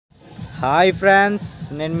Hi friends,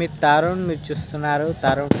 నేను మీ తరుణ్. మీరు చూస్తున్నారు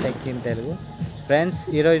Tarun tech in Telugu. Friends,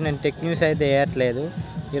 ఈరోజు నేను టెక్ న్యూస్ అయితే వేయట్లేదు.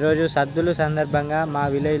 ఈరోజు సద్దులు సందర్భంగా మా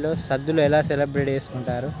విలేజ్లో సద్దులు ఎలా సెలబ్రేట్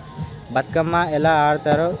చేసుకుంటారు, బతుకమ్మ ఎలా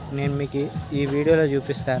ఆడతారో నేను మీకు ఈ వీడియోలో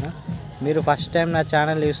చూపిస్తాను. మీరు ఫస్ట్ టైం నా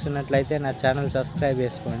ఛానల్ చూస్తున్నట్లయితే నా ఛానల్ సబ్స్క్రైబ్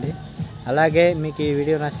చేసుకోండి. అలాగే మీకు ఈ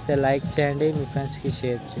వీడియో నచ్చితే లైక్ చేయండి, మీ ఫ్రెండ్స్కి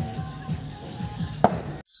షేర్ చేయండి.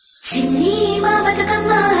 చిన్ని మా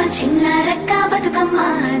బతుకమ్మ చిన్న రక్క బతుకమ్మ,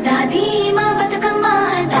 దాది మా బతుకమ్మ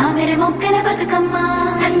దామెర మొక్కల బతుకమ్మ,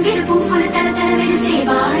 తంగిడు పువ్వులు తడతడ వెలిసే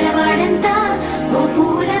వాడవాడంతా ఓ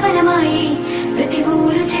పూల వనమాయే, ప్రతి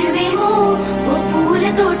ఊరు చెరువేమో ఓ పూల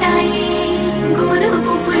తోటాయే, గోరు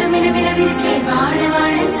పువ్వులు మెలమెల వెలిసే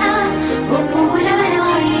వాడవాడంతా ఓ పూల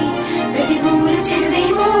వనమాయే, ప్రతి ఊరు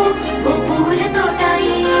చెరువేమో ఓ పూల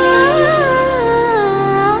తోటాయే.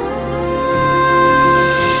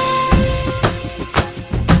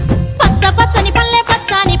 పచ్చని పల్లె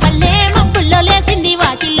పచ్చని పల్లె మబ్బుల్లో లేసింది,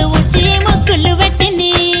 వాకిళ్ళు ఉచ్చి ముగ్గులు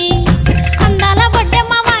పెట్టింది, అందాల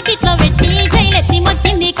బొడ్డమ్మ వాకిట్లో పెట్టి జైలెత్తి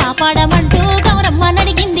మొక్కింది, కాపాడమంటూ గౌరమ్మ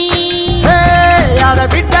నడిగింది.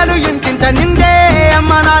 ఆడబిడ్డలు ఇంటింట నిందే,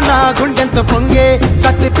 అమ్మ నాన్న గుండెంతో పొంగే,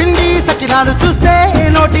 సత్తి పిండి సకినాలు చూస్తే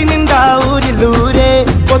నోటి నిండా ఊరిల్లూరే,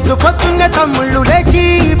 పొద్దు పొద్దున్నే తమ్ముళ్ళు లేచి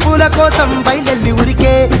పూల కోసం బయలెల్లి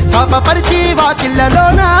ఉరికే, శాపపరిచి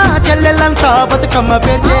వాకిళ్లలోన చెల్లెళ్ళంతా బతుకమ్మ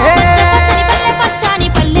పేర్చే. పచ్చని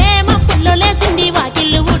పల్లె మబ్బుల్లో లేసింది,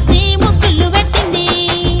 వాకిళ్ళు ఉచ్చి ముగ్గులు పెట్టింది,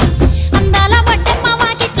 అందాల బొడ్డమ్మ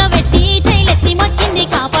వాకిట్లో పెట్టి జైలెత్తి మొక్కింది,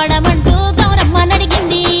 కాపాడమంటూ గౌరమ్మ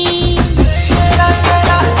నడిగింది.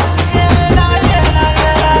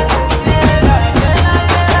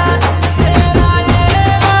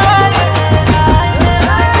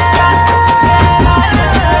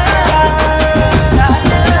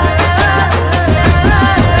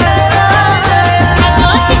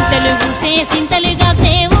 సింతలుగా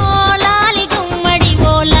సేవో లాలి గుమ్మడి,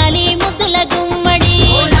 ఓ లాలి ముద్దుల గుమ్మడి,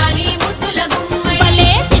 భలే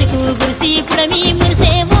చిరుకు గురిసి పుడమి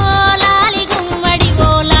మురిసేవో లాలి గుమ్మడి, ఓ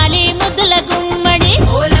లాలి ముద్దుల గుమ్మడి,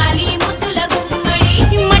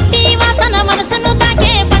 మట్టి వాసన మనసును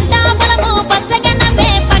తాకే, పంట బలము పచ్చగా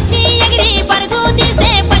నవ్వే, పక్షి ఎగిరి పరుగు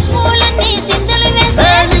తీసే, పశువులన్నీ సింధులు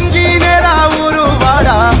వేసే, నింగి నేల ఊరు వాడ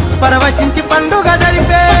పరవశించి పండుగ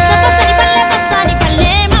జరిపే. పచ్చని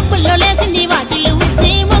పల్లె మబ్బుల్లో లేసింది, వాకిళ్ళు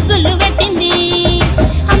ఉచ్చి ముగ్గులు పెట్టింది,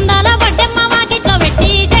 అందాల బొడ్డమ్మ వాకిట్లో పెట్టి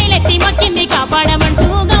జైలెత్తి మొక్కింది, కాపాడమంటూ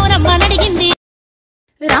గౌరమ్మ నడిగింది.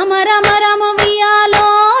 రామ రామ రామ ఉయ్యాలో,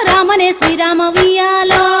 రామనే శ్రీరామ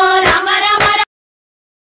ఉయ్యాలో, రామ రామ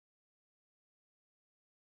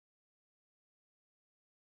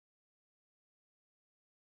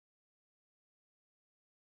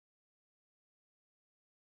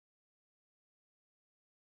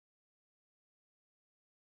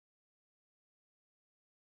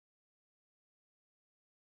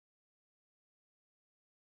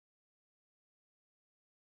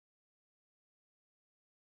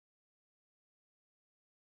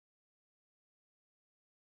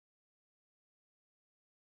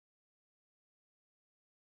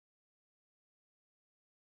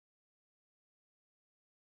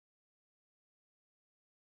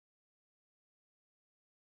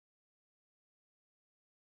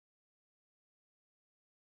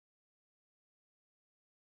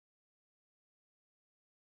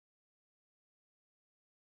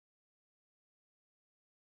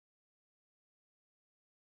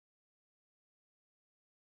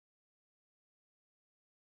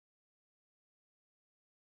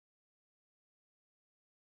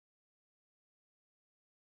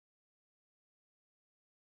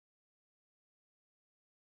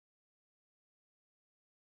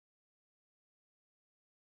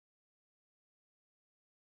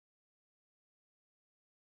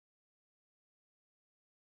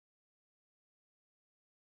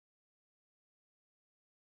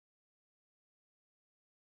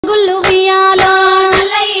గుళ్ళు ఉయ్యాలో,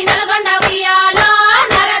 నల్గొండ ఉయ్యాలో,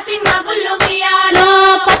 నరసింహ గుళ్ళు ఉయ్యాలో,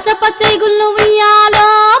 పచ్చ పచ్చై గుళ్ళు ఉయ్యాలో,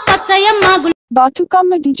 పచ్చయమ్మ గుళ్ళు.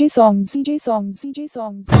 Bathukamma DJ songs.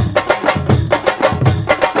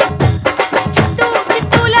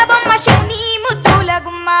 చిత్తూల బొమ్మ శని ముద్దుల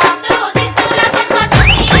గుమ్మ,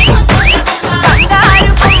 బంగారు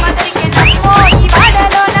బొమ్మ దొరికెనమ్మో ఈ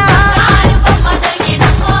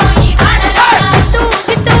వాడలోన,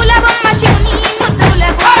 చిత్తూల బొమ్మ శని ముద్దుల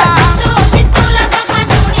గుమ్మ,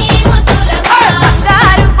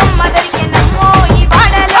 బంగారు బొమ్మ దొరికెనమ్మో ఈ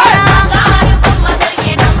వాడలోన,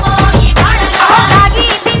 రాగి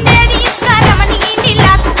బిందె తీసుకురమని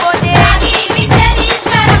నీళ్ళకు పోతే,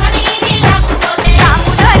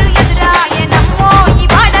 రాముగారు ఎదురాయనమ్మో ఈ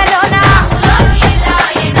వాడలోన.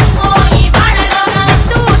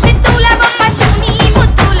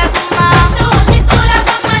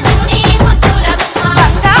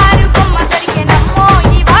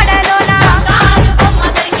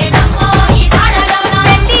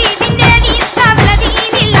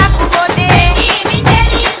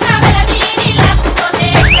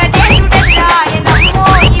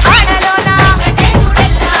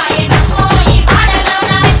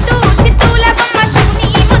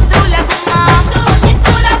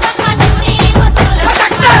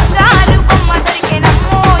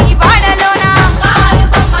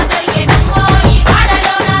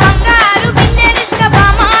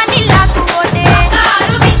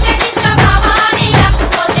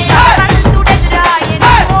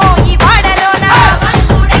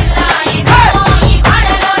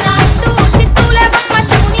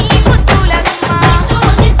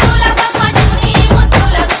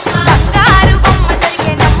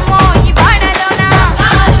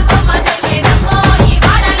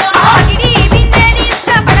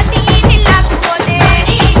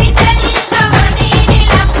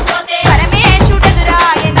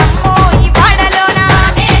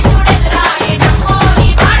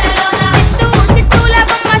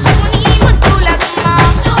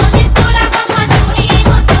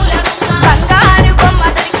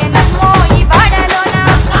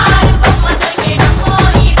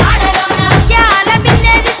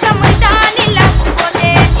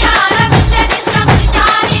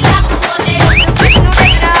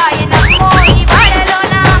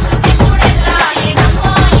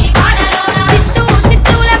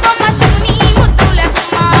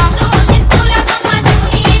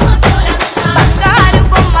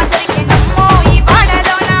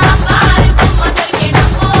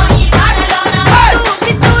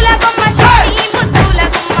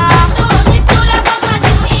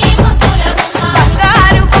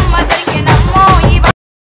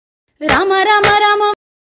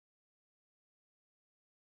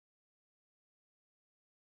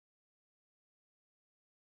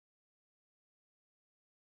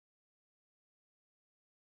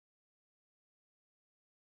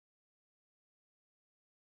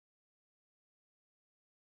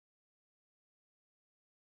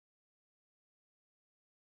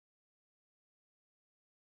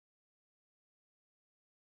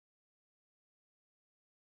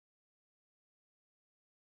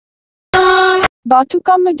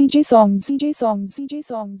 Bathukamma DJ songs.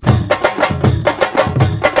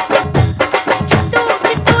 చిత్తూ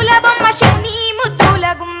చిత్తూల బొమ్మ శివుని ముద్దుల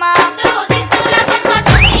గుమ్మ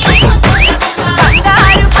బంగారు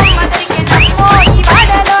బొమ్మ దొరికెనమ్మో ఈ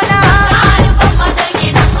వాడలోన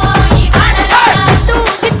చిత్తూ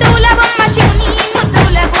చిత్తూల బొమ్మ శివుని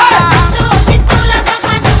ముద్దుల గుమ్మ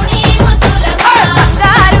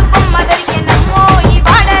బంగారు బొమ్మ దొరికెనమ్మో ఈ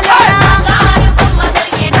వాడలోన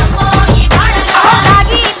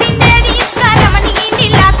రాగి పిండే తీసుకురమని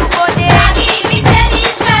నీళ్ళకు పోతే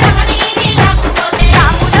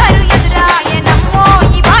రాములోరు ఎదురాయనమ్మో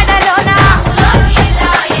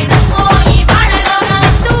ఈ వాడలోన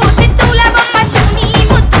చిత్తూ చిత్తూల బొమ్మ శివుని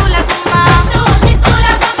ముద్దుల గుమ్మ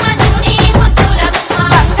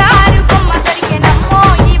బంగారు బొమ్మ దొరికెనమ్మో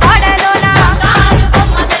ఈ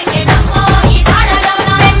వాడలోన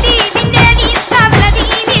వెండి బిందె తీసుకవలది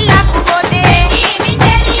నీళ్ళకు పోతే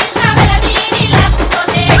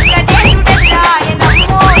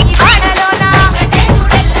వెంకటేశుడెదురాయనమ్మో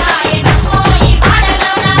ఈ వాడలోన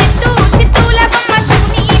చిత్తూ చిత్తూల బొమ్మ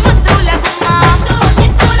శివుని ముద్దుల గుమ్మ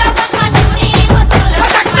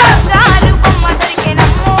బంగారు బొమ్మ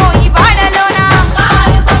దొరికెనమ్మో ఈ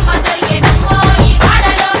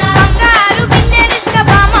వాడలోన బంగారు బిందె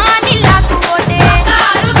తీసుకబామా నీళ్ళకు పోతే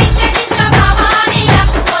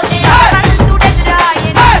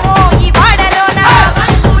భగవంతుడెదురాయనమ్మో ఈ వాడలోన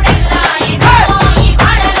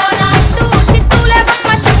చిత్తూ చిత్తూల బొమ్మ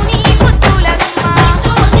శివుని ముద్దుల గుమ్మ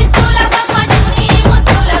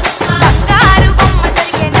బంగారు బొమ్మ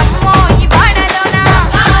దొరికెనమ్మో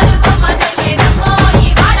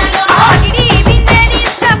ఈ వాడలోన పగిడి బిందె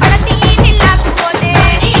తీసుకబడతి నీళ్ళకు పోతే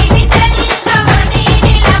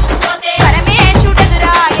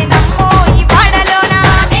పరమేశుడెదురాయనమ్మో ఈ వాడలోన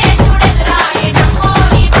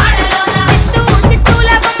చిత్తూ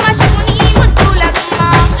చిత్తూల బొమ్మ శివుని ముద్దుల గుమ్మ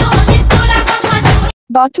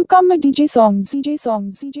Bathukamma DJ songs.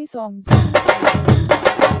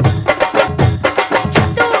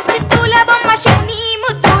 చిత్తూ చిత్తూల బొమ్మ శివుని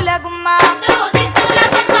ముద్దుల గుమ్మ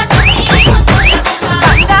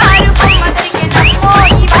బంగారు బొమ్మ దొరికెనమ్మో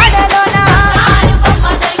ఈ వాడలోన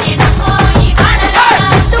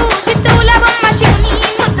చిత్తూ చిత్తూల బొమ్మ శివుని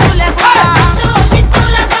ముద్దుల గుమ్మ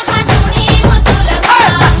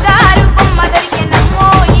బంగారు బొమ్మ దొరికెనమ్మో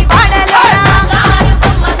ఈ వాడలోన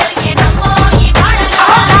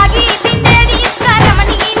రాగి పిండే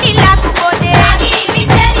తీసుకురమని నీళ్ళకు పోతే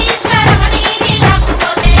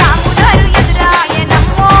రాములోరు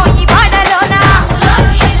ఎదురాయనమ్మో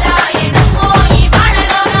ఈ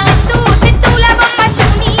వాడలోన చిత్తూ చిత్తూల బొమ్మ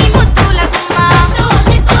శివుని ముద్దుల గుమ్మ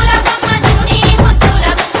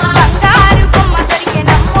బంగారు బొమ్మ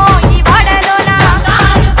దొరికెనమ్మో ఈ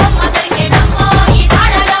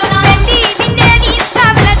వాడలోన వెండి బిందె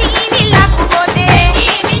తీసుకవలది నీళ్ళకు పోతే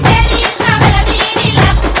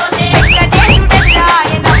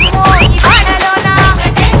వెంకటేశుడెదురాయనమ్మో ఈ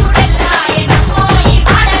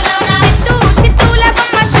వాడలోన చిత్తూ చిత్తూల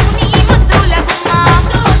బొమ్మ శివుని ముద్దుల గుమ్మ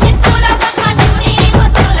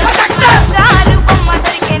బంగారు బొమ్మ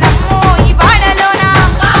దొరికెనమ్మో ఈ వాడలోన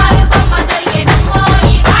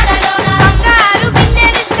బంగారు బిందె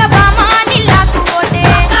తీసుకబామా నీళ్ళకు పోతే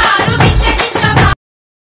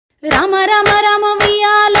రామ రామ రామ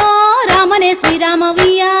వియాలో రామనే శ్రీరామ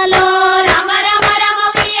వియాలో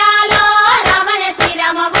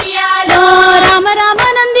రామ రామ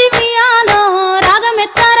నంది వియాలో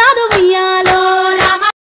రాగమెత్తరాదు వియాలో Rama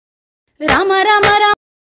Rama Rama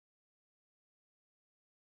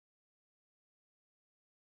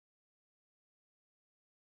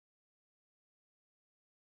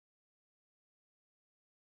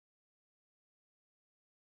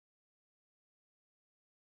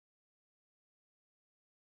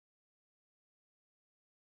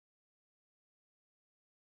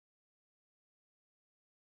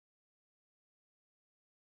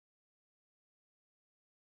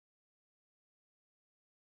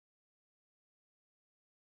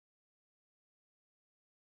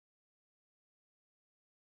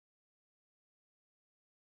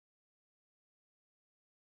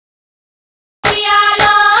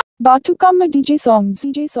Bathukamma DJ songs.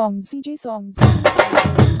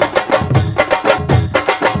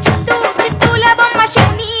 చిత్తూ చిత్తూల బొమ్మ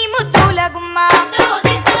శివుని ముద్దుల గుమ్మ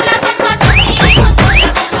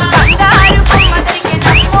బంగారు బొమ్మ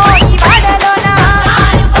దొరికెనమ్మో ఈ వాడలోన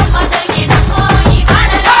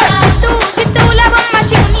చిత్తూ చిత్తూల బొమ్మ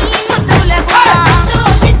శివుని ముద్దుల గుమ్మ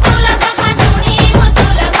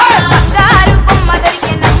బంగారు బొమ్మ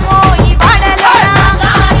దొరికెనమ్మో ఈ వాడలోన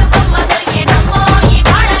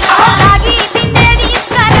రాగి పిండే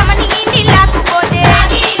తీసుకురమని నీళ్ళకు పోతే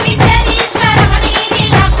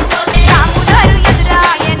రాములోరు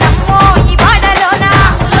ఎదురాయ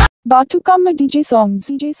Bathukamma DJ songs.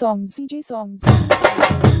 DJ songs. DJ songs.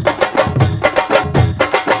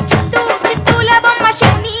 చిత్తూ చిత్తూల బొమ్మ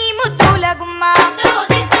శివుని ముద్దుల గుమ్మ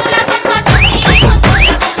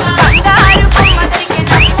బంగారు బొమ్మ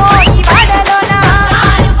దొరికెనమ్మో ఈ వాడలోన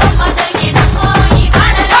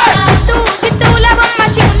చిత్తూ చిత్తూల బొమ్మ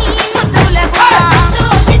శివుని ముద్దుల గుమ్మ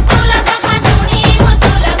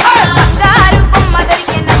బంగారు బొమ్మ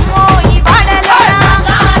దొరికెనమ్మో ఈ వాడలోన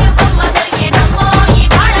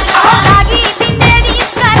రాగి పిండే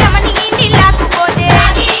తీసుకురమని నీళ్ళకు పోతే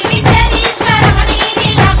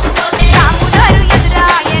రాములోరు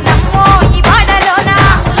ఎదురాయనమ్మో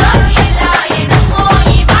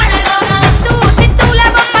ఈ వాడలోన చిత్తూ చిత్తూల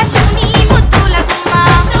బొమ్మ శివుని ముద్దుల గుమ్మ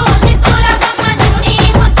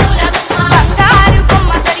బంగారు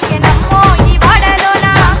బొమ్మ దొరికెనమ్మో ఈ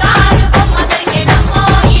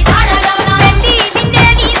వాడలోన వెండి బిందె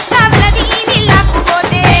తీసుకవలది నీళ్ళకు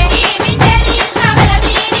పోతే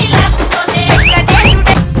వెంకటేశుడే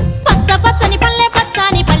పచ్చ పచ్చని పల్లె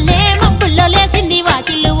పచ్చని పల్లె మబ్బుల్లో లేసింది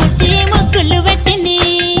వాకిళ్ళు ఉచ్చి ముగ్గులు పెట్టింది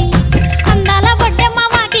అందాల బొడ్డమ్మ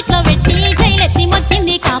వాకిట్లో పెట్టి జైలెత్తి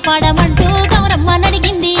మొక్కింది కాపాడమంటూ గౌరమ్మ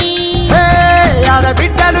నడిగింది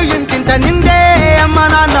ఆడబిడ్డలు ఇంటింట నిండే అమ్మ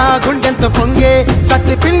నాన్న గుండెంతో పొంగే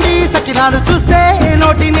సత్తి పిండి సకినాలు చూస్తే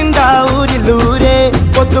నోటి నిండా ఊరిల్లూరే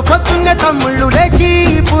పొద్దున్నే తమ్ముళ్ళు లేచి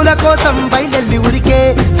పూల కోసం బయలెల్లి ఉరికే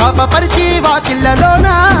శాపపరిచి వాకిళ్ళలోన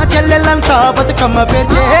చెల్లెళ్ళంతా బతుకమ్మ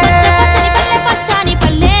పేర్చే పచ్చని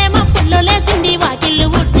పల్లె మబ్బుల్లో లేసింది వాకిళ్ళు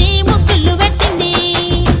ఉచ్చి ముగ్గులు పెట్టింది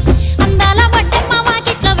అందాల బొడ్డమ్మ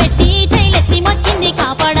వాకిట్లో పెట్టి జైలెత్తి మొక్కింది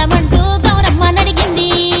కాపాడమంటూ గౌరమ్మ నడిగింది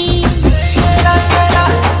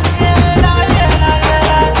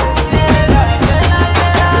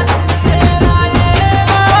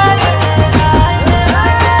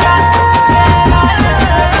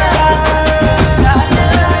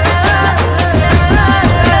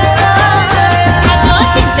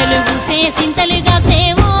చింతలు పూసే సింతలుగా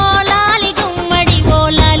సేవో లాలి గుమ్మడి ఓ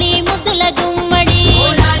లాలి ముద్దుల గుమ్మడి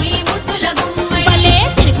పల్లె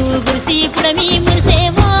చిరుకు గురిసి పుడమి మురిసే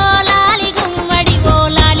ఓ లాలి గుమ్మడి ఓ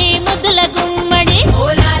లాలి ముద్దుల గుమ్మడి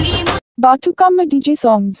Bathukamma DJ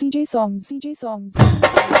songs. DJ songs. DJ songs.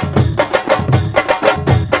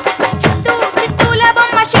 చిత్తూ చిత్తూల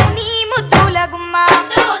బొమ్మ శివుని ముద్దుల గుమ్మ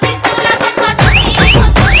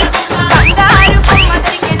బంగారు బొమ్మ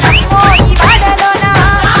దొరికెనమ్మో ఈ వాడలోన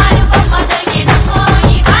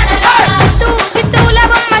చిత్తూ చిత్తూల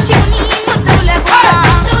బొమ్మ శివుని ముద్దుల గుమ్మ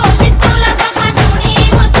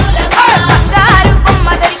బంగారు బొమ్మ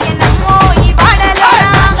దొరికెనమ్మో ఈ వాడలోన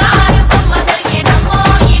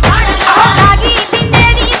రాగి పిండే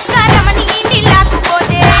తీసుకురమని నీళ్ళకు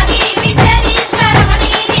పోతే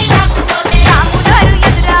రాములోరు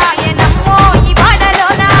ఎదురాయనమ్మో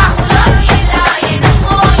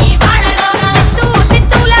ఈ వాడలోన చిత్తూ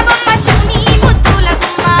చిత్తూల బొమ్మ శివుని ముద్దుల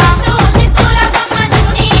గుమ్మ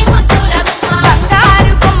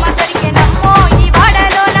బంగారు బొమ్మ దొరికెనమ్మో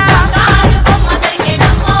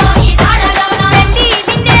ఈ వాడలోన వెండి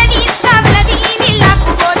బిందె తీసుకవలది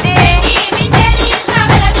నీళ్ళకు పోతే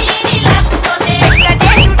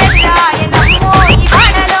వెంకటేశుడెదురాయనమ్మో ఈ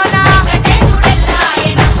వాడలోన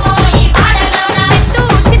చిత్తూ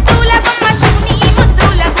చిత్తూల బొమ్మ శివుని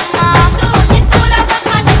ముద్దుల గుమ్మ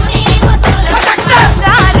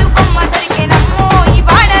బంగారు బొమ్మ దొరికెనమ్మో ఈ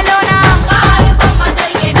వాడలోన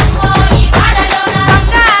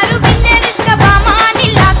బంగారు బిందె తీసుకబామా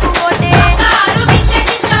నీళ్ళకు పోతే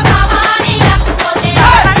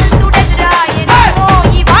భగవంతుడెదురాయనమ్మో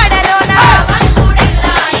ఈ వాడలోన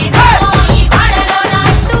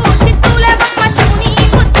చిత్తూ చిత్తూల బొమ్మ శివుని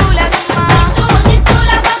ముద్దుల గుమ్మ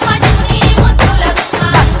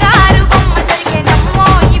బంగారు బొమ్మ దొరికెనమ్మో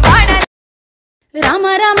ఈ వాడ రామ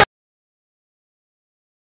రామ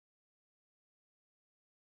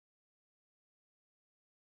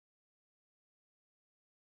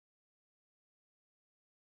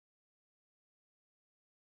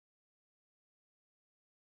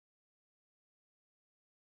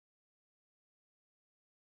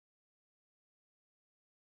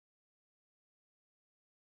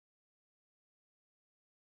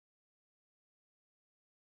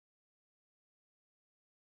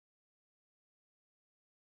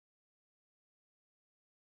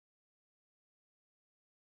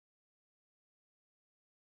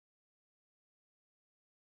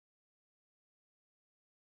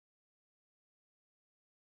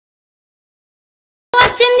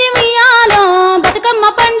వచ్చింది ఉయ్యాలో బతుకమ్మ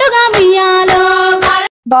పండుగ ఉయ్యాలో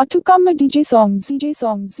Bathukamma DJ songs. DJ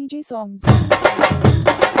songs. DJ songs.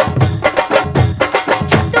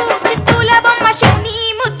 చిత్తూ చిత్తూల బొమ్మ శివుని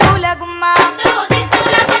ముద్దుల గుమ్మ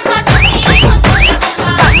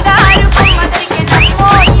బంగారు బొమ్మ దొరికెనమ్మో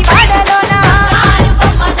ఈ వాడ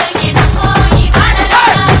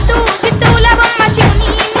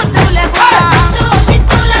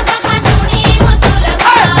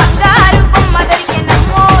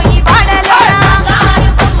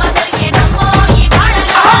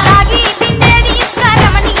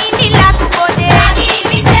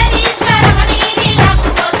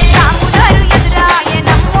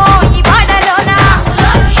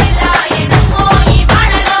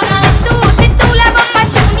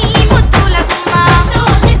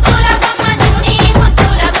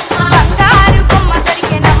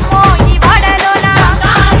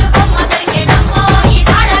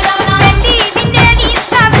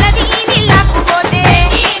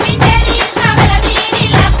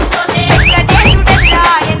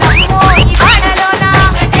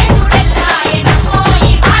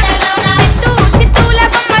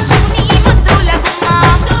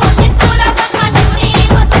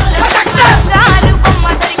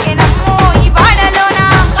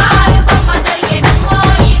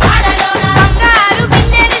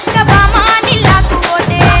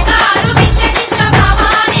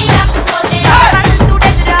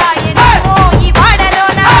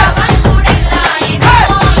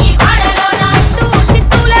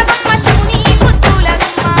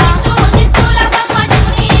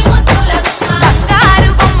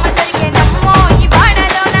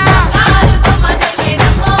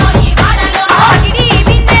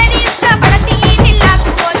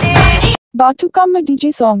Bathukamma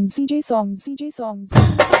DJ songs, DJ songs, DJ songs.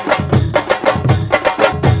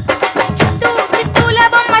 చిత్తూల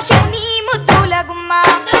బొమ్మ శని ముద్దుల గుమ్మ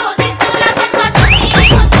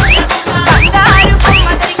బంగారు బొమ్మ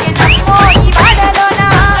దొరికెనమ్మో ఈ వాడలోన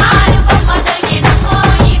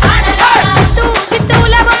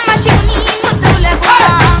చిత్తూల బొమ్మ శని ముద్దుల గుమ్మ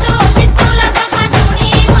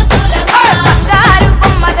బంగారు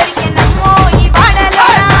బొమ్మ దొరికెనమ్మో ఈ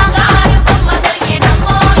వాడలోన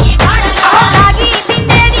రాగి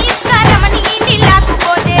బిందె తీసుకురమని నీళ్ళకు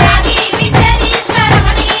పోతే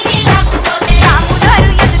రాములోరు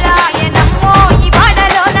ఎదురాయనమ్మో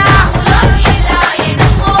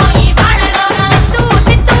ఈ వాడలోన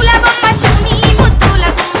చిత్తూల బొమ్మ శివుని ముద్దుల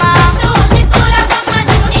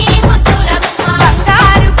గుమ్మ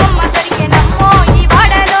బంగారు బొమ్మ దొరికెనమ్మో ఈ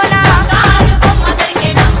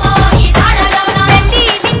వాడలోన వెండి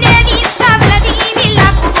బిందె తీసుకువెళ్ళది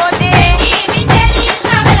నీళ్ళకు పోతే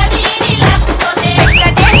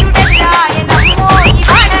వెంకటేశుడెదురాయనమ్మో ఈ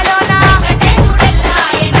వాడలోన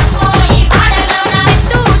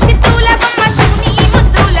చిత్తూల బొమ్మ శివుని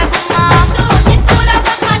ముద్దుల గుమ్మ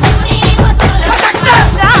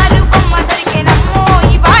బంగారు బొమ్మ దొరికెనమ్మో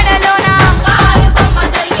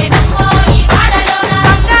ఈ వాడలోన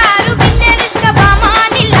బంగారు బిందె తీసుకుబామ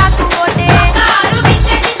నీళ్ళకు పోతే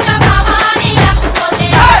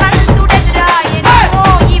భగవంతుడెదురాయనమ్మో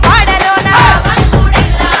ఈ వాడలోన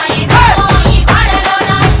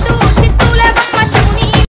చిత్తూల బొమ్మ శివుని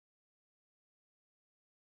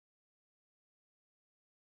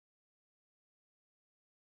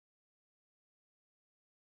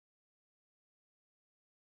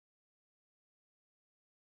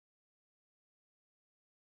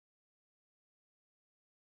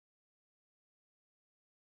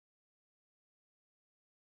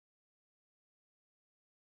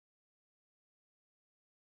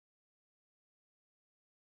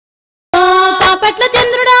పాపట్ల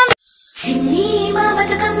చంద్రుడా చిన్ని మా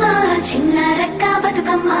బతుకమ్మ చిన్న రక్క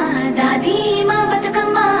బతుకమ్మ దాది మా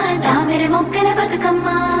బతుకమ్మ దామెర మొక్కల బతుకమ్మ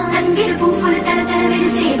తంగిడు పువ్వులు తడతడ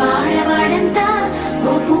వెలిసే వాడవాడంతా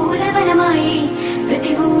ఓ పూల వనమాయే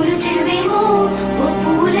ప్రతి ఊరు చెరువేమో ఓ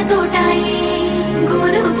పూల తోటాయే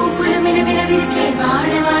గోరుగు పువ్వులు మెలమెల వెలిసే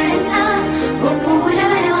వాడవాడంతా ఓ పూల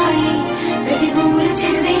వనమాయే ప్రతి ఊరు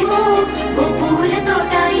చెరువేమో ఓ పూల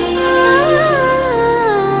తోటాయే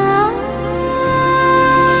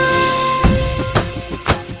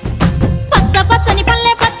పచ్చ పచ్చని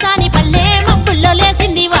పల్లె మబ్బుల్లో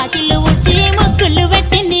లేసింది వాకిళ్ళు ఉచ్చి ముగ్గులు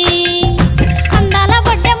పెట్టింది అందాల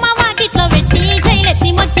బొడ్డమ్మ వాకిట్లో పెట్టి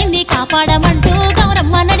జైలెత్తి మొక్కింది కాపాడమంటూ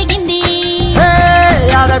గౌరమ్మ నడిగింది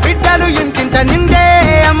ఆడబిడ్డలు ఇంటింట నిందే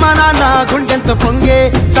అమ్మ నాన్న గుండెంతో పొంగే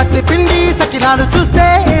సత్తి పిండి సకినాలు చూస్తే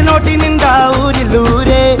నోటి నిండా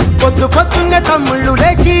ఊరిల్లూరే పొద్దున్నే తమ్ముళ్ళు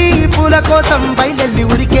లేచి పూల కోసం బయలెల్లి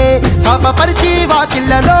ఉరికే శాపపరిచి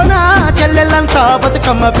వాకిళ్ళలోన చెల్లెళ్ళంతా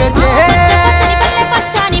బతుకమ్మ పేర్చే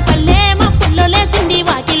పచ్చని పల్లె మబ్బుల్లో లేసింది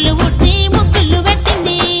వాకిళ్ళు ఉచ్చి ముగ్గులు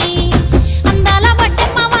పెట్టింది అందాల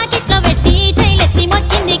బొడ్డమ్మ వాకిట్లో పెట్టి జైలెత్తి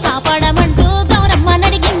మొక్కింది కాపాడమంటూ గౌరమ్మ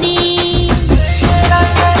నడిగింది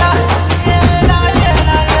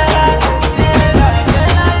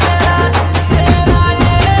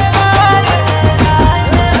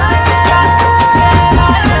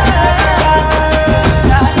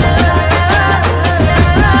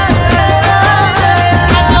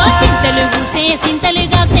చింతలు పూసే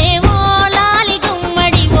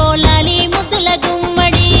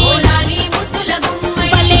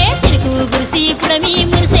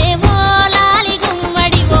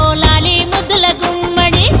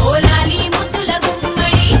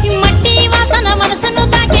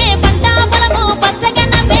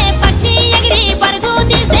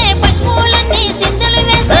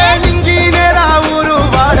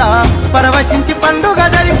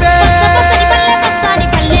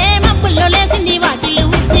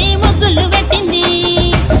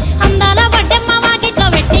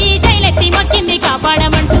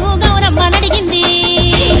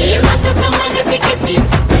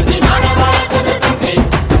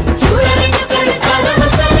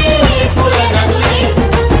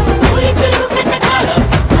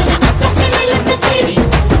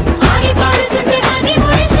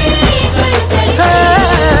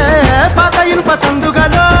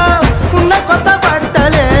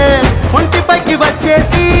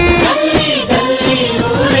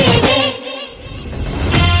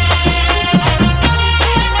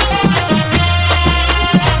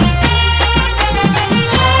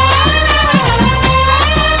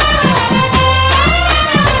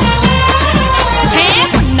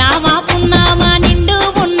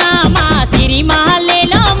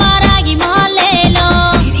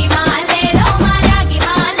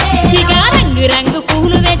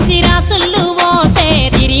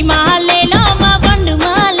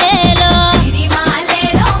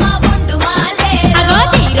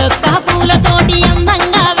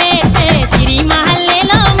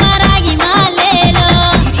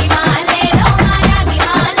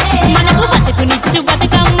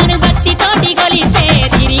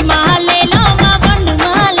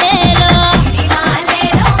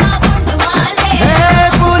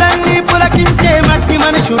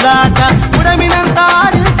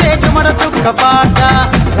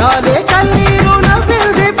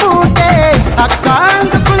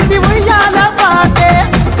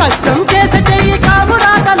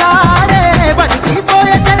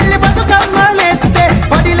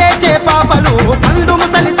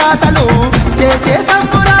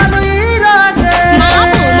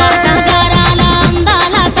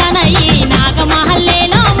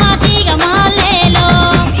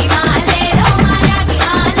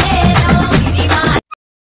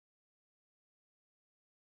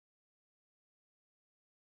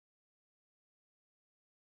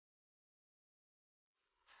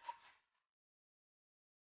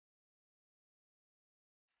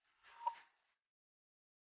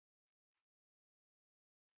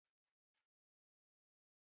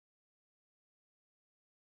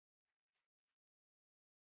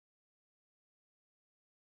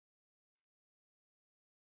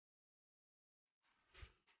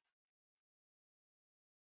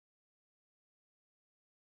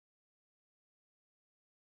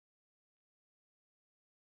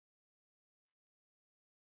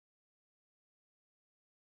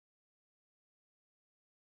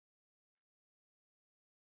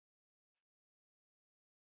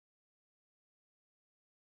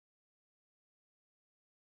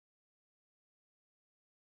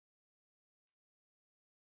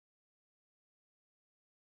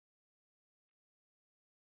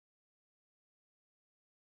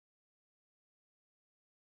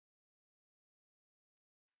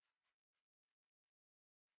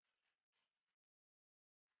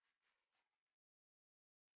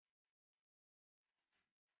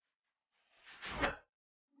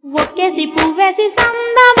ఒక్కేసి పువ్వేసి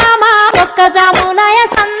సందమామ ఒక్క జాములాయ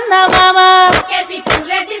సందమామ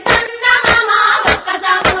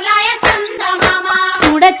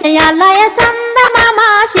చూడచ్చయాలయ సందమామ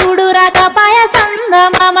శివుడు రాకపాయ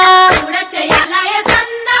సందమామ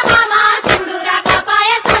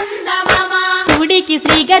శివుడికి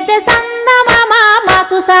శ్రీ గద్దె సందమామ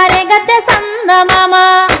మాకు సారే గద్దె సందమామ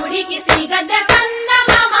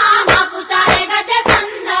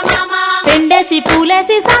రెండేసి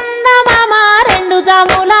పూలేసి సందమామ రెండు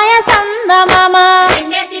జాములాయ సందమామ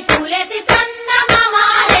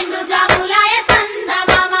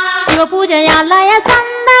శివ పూజయాలయ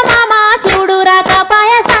సందమామ శివుడు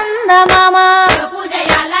రాకపాయ సందమామ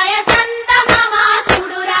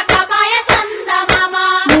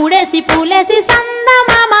మూడేసి పూలేసి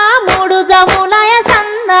సందమామ మూడు జాములాయ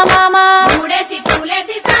సందమామ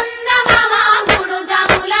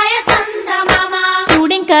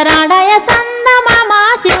శివుడింకరాడాయ సందమామ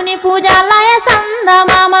శివుని పూజాలయ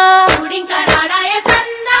సందమామ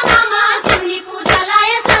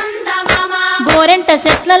గోరెంట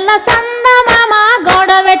చెట్లల్ల సందమామ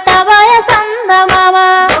గోడ పెట్టబోయ సందమామ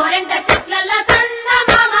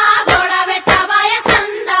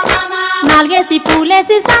నాలుగేసి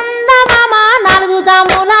పూలేసి సందమామ నాలుగు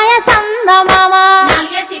జాములాయ సందమామ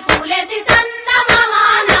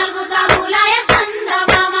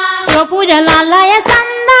శివ పూజలాలయ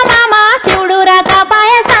సందమామ శివుడు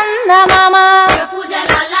రాకపాయ సందమామ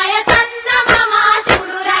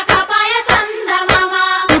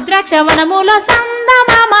రుద్రాక్ష వనములో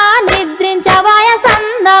సందమామ నిద్రించవాయ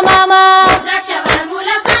సందమామ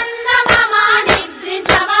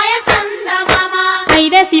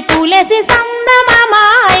ఐదేసి పూలేసి సందమామ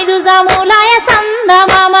ఐదు జాములాయ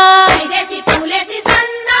సందమామ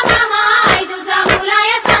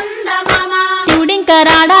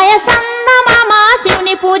శివుడింకరాడాయ సందమామ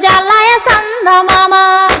శివుని పూజాలయ సందమామ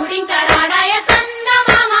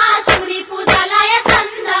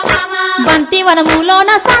బంతి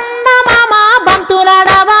వనములోన సందమామ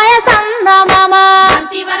బంతులాడవాయ సందమామ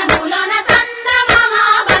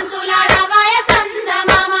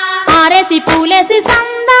ఆరేసి పూలేసి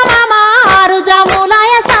సందమామ ఆరు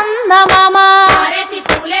జాములాయ సందమామ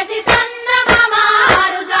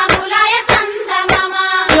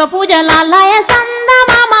శివ పూజలాలయ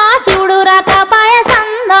సందమామ శివుడు రాకపాయ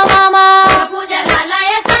సందమామ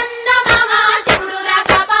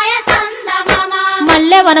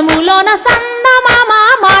మల్లె వనములోన సందమామ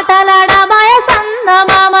మాటలాడవాయ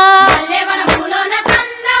సందమామ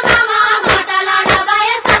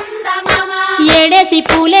ఏడేసి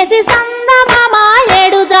పూలేసి సందమామ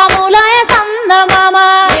ఏడు జాములాయ సందమామ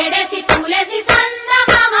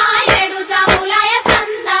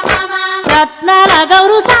రత్నాల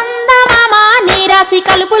గౌరు సందమామ నీరాసి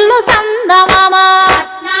కలుపుళ్ళు సందమామ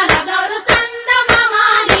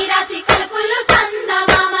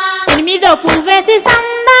ఎనిమిదో పువ్వేసి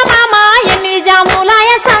సందమామ ఎనిమిది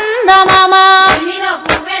జాములాయ సందమామ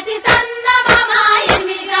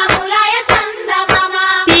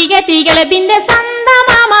తీగ తీగల బిందె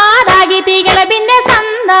సందమామ రాగి తీగల బిందె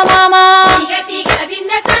సందమామ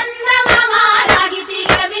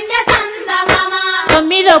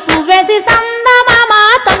తొమ్మిదో పువ్వేసి సందమామ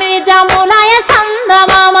తొమ్మిది జాములాయ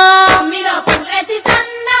సందమామ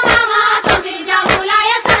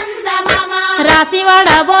రాసి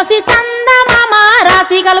వడబోసి సందమామ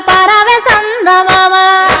రాసి కల్పారావే సందమామ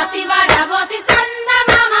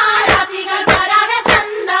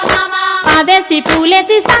పదేసి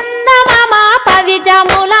పూలేసి సందమామ పది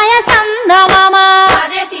జాములాయ సందమామ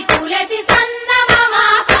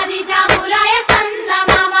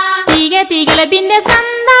తీగ తీగల బిందె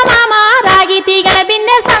సందమామ రాగి తీగల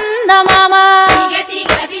బిందె సందమామ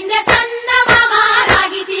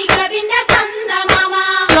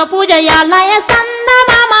శివ పూజయాలయ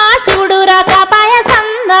సందమామ శివుడు రాకపాయ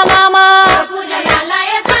సందమామ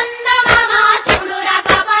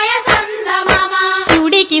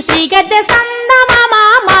శివుడికి శ్రీ గద్దె సందమామ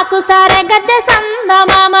మాకు సారే గద్దె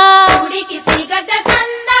సందమామ శివుడికి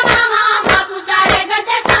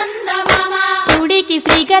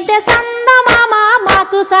శ్రీ గద్దె సందమామ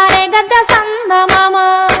మాకు సారే గద్దె సందమామ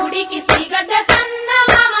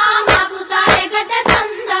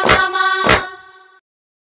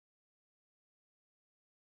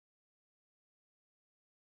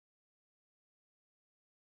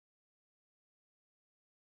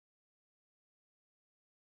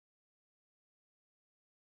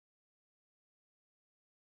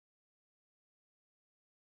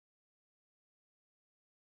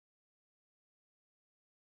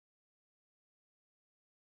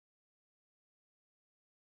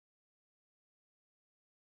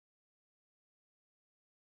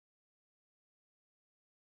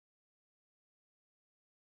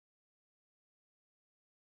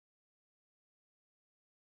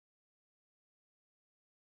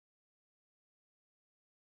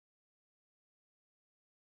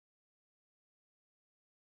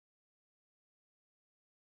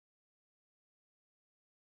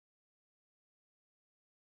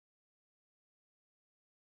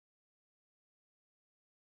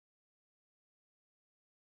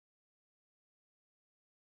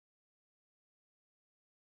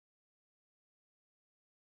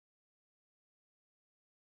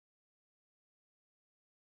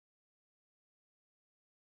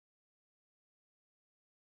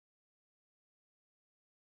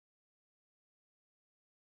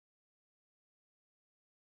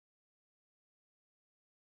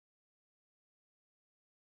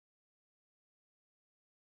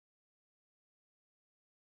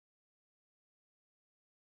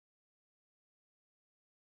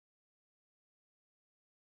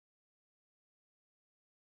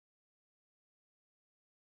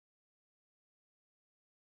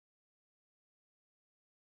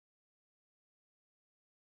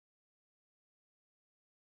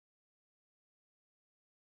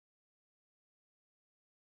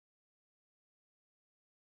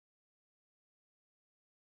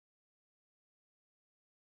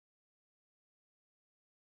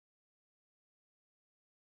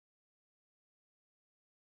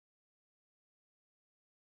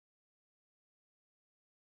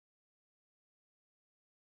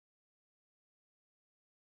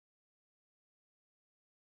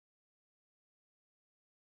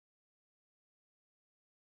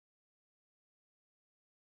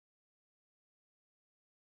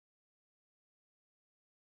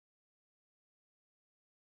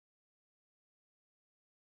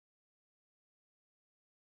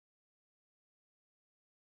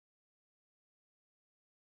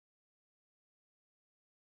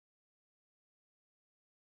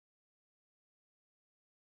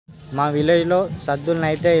మా విలేజ్లో సద్దులను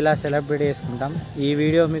అయితే ఇలా సెలబ్రేట్ చేసుకుంటాం. ఈ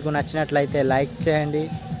వీడియో మీకు నచ్చినట్లయితే లైక్ చేయండి,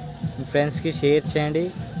 మీ ఫ్రెండ్స్కి షేర్ చేయండి,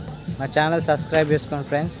 మా ఛానల్ సబ్స్క్రైబ్ చేసుకోండి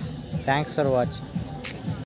ఫ్రెండ్స్. Thanks for watching.